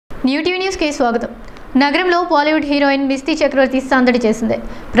New TV న్యూస్కి స్వాగతం. నగరంలో బాలీవుడ్ హీరోయిన్ మిస్టీ చక్రవర్తి సందడి చేసింది.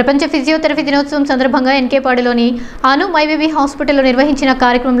 ప్రపంచ ఫిజియోథెరపీ దినోత్సవం సందర్భంగా ఎన్కేపాడులోని అను మైబేబీ హాస్పిటల్లో నిర్వహించిన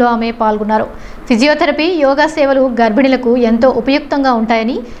కార్యక్రమంలో ఆమె పాల్గొన్నారు. ఫిజియోథెరపీ, యోగా సేవలు గర్భిణులకు ఎంతో ఉపయుక్తంగా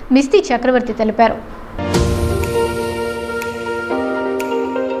ఉంటాయని మిస్టీ చక్రవర్తి తెలిపారు.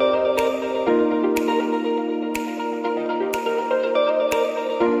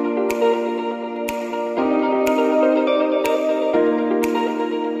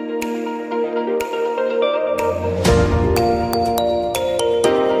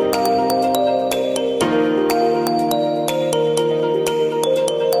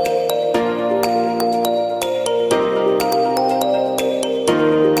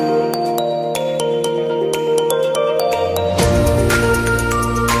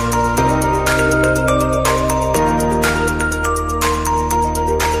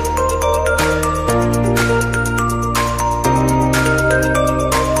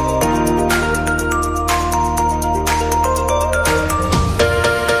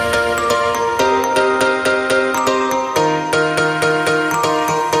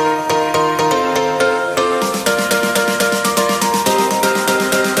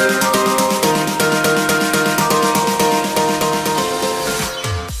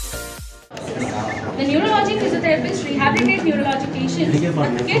 The neurologic physiotherapist rehabilitates neurologic patients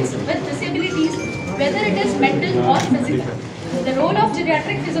with kids with disabilities, whether it is mental or physical. The role of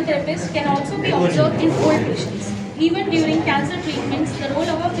geriatric physiotherapist can also be observed in old patients. Even during cancer treatments, the role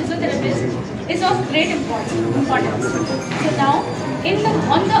of a physiotherapist is of great importance. So now,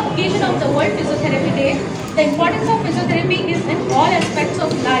 on the occasion of the World Physiotherapy Day, the importance of physiotherapy is in all aspects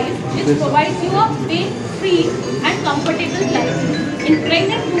of life, which provides you a pain-free and comfortable life. In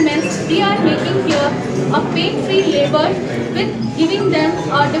pregnant women, we are making here a pain-free labor with giving them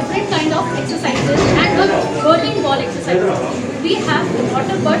a different kind of exercises and a rolling ball exercises. We have the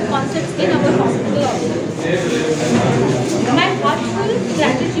water birth concepts in our hospital also. My heartfelt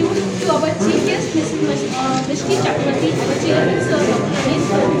gratitude to our chief guest, Mr. Chakravarti, our chairman sir, Dr. Ganesh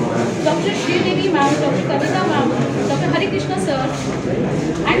sir, Dr. Sridevi ma'am, Dr. Kavita ma'am, Dr. Hari Krishna sir,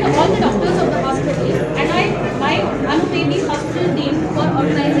 and all the doctors of the hospital, and my Anu Baby hospital team for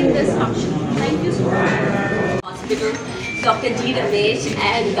organizing this function. Thank you so much. Hospital, Dr. G. Ramesh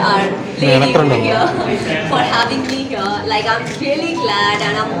and our lady over here for having me here. Like, I'm really glad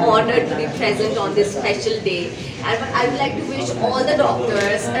and I'm honored to be present on this special day. And I would like to wish all the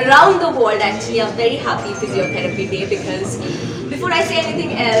doctors around the world actually a very happy Physiotherapy Day, because before I say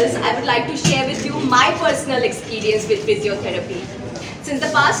anything else, I would like to share with you my personal experience with physiotherapy. Since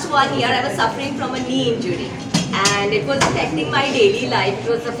the past 1 year, I was suffering from a knee injury. And it was affecting my daily life, it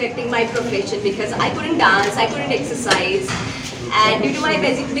was affecting my profession, because I couldn't dance, I couldn't exercise, and due to my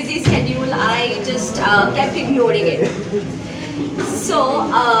busy schedule, I just kept ignoring it. So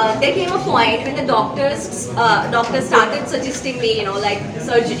there came a point when the doctors started suggesting me, like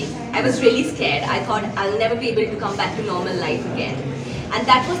surgery. I was really scared. I thought I'll never be able to come back to normal life again. And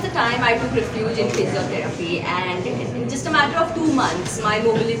that was the time I took refuge in physiotherapy, and in just a matter of 2 months, my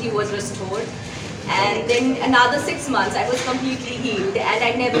mobility was restored. And then another 6 months, I was completely healed and I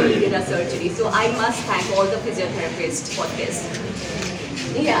never needed a surgery. So I must thank all the physiotherapists for this.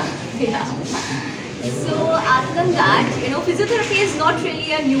 Yeah. So other than that, physiotherapy is not really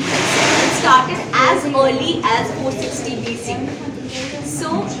a new concept. It started as early as 460 BC. So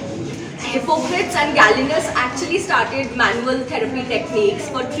Hippocrates and Gallienus actually started manual therapy techniques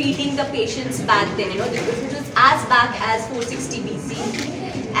for treating the patients back then. It was as back as 460 BC.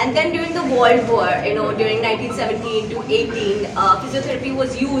 And then during the World War, during 1917 to 18, physiotherapy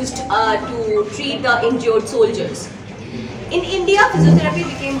was used to treat the injured soldiers. In India, physiotherapy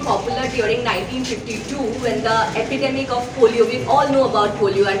became popular during 1952 when the epidemic of polio, we all know about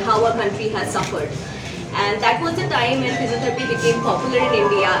polio and how our country has suffered. And that was the time when physiotherapy became popular in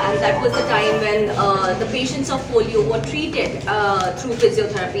India, and that was the time when the patients of polio were treated through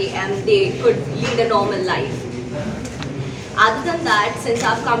physiotherapy and they could lead a normal life. Other than that, since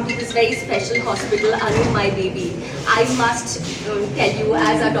I've come to this very special hospital, Anu My Baby, I must tell you,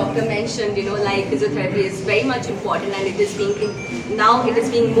 as our doctor mentioned, like physiotherapy is very much important, and it is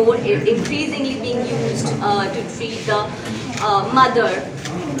being more increasingly being used to treat the mother,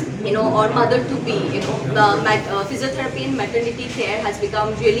 or mother-to-be. The physiotherapy in maternity care has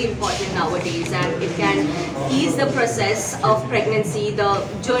become really important nowadays, and it can ease the process of pregnancy, the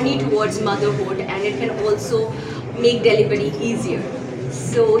journey towards motherhood, and it can also make delivery easier.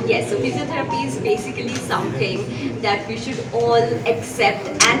 So yes, so physiotherapy is basically something that we should all accept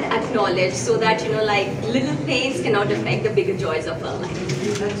and acknowledge, so that like little pains cannot affect the bigger joys of our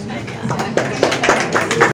life.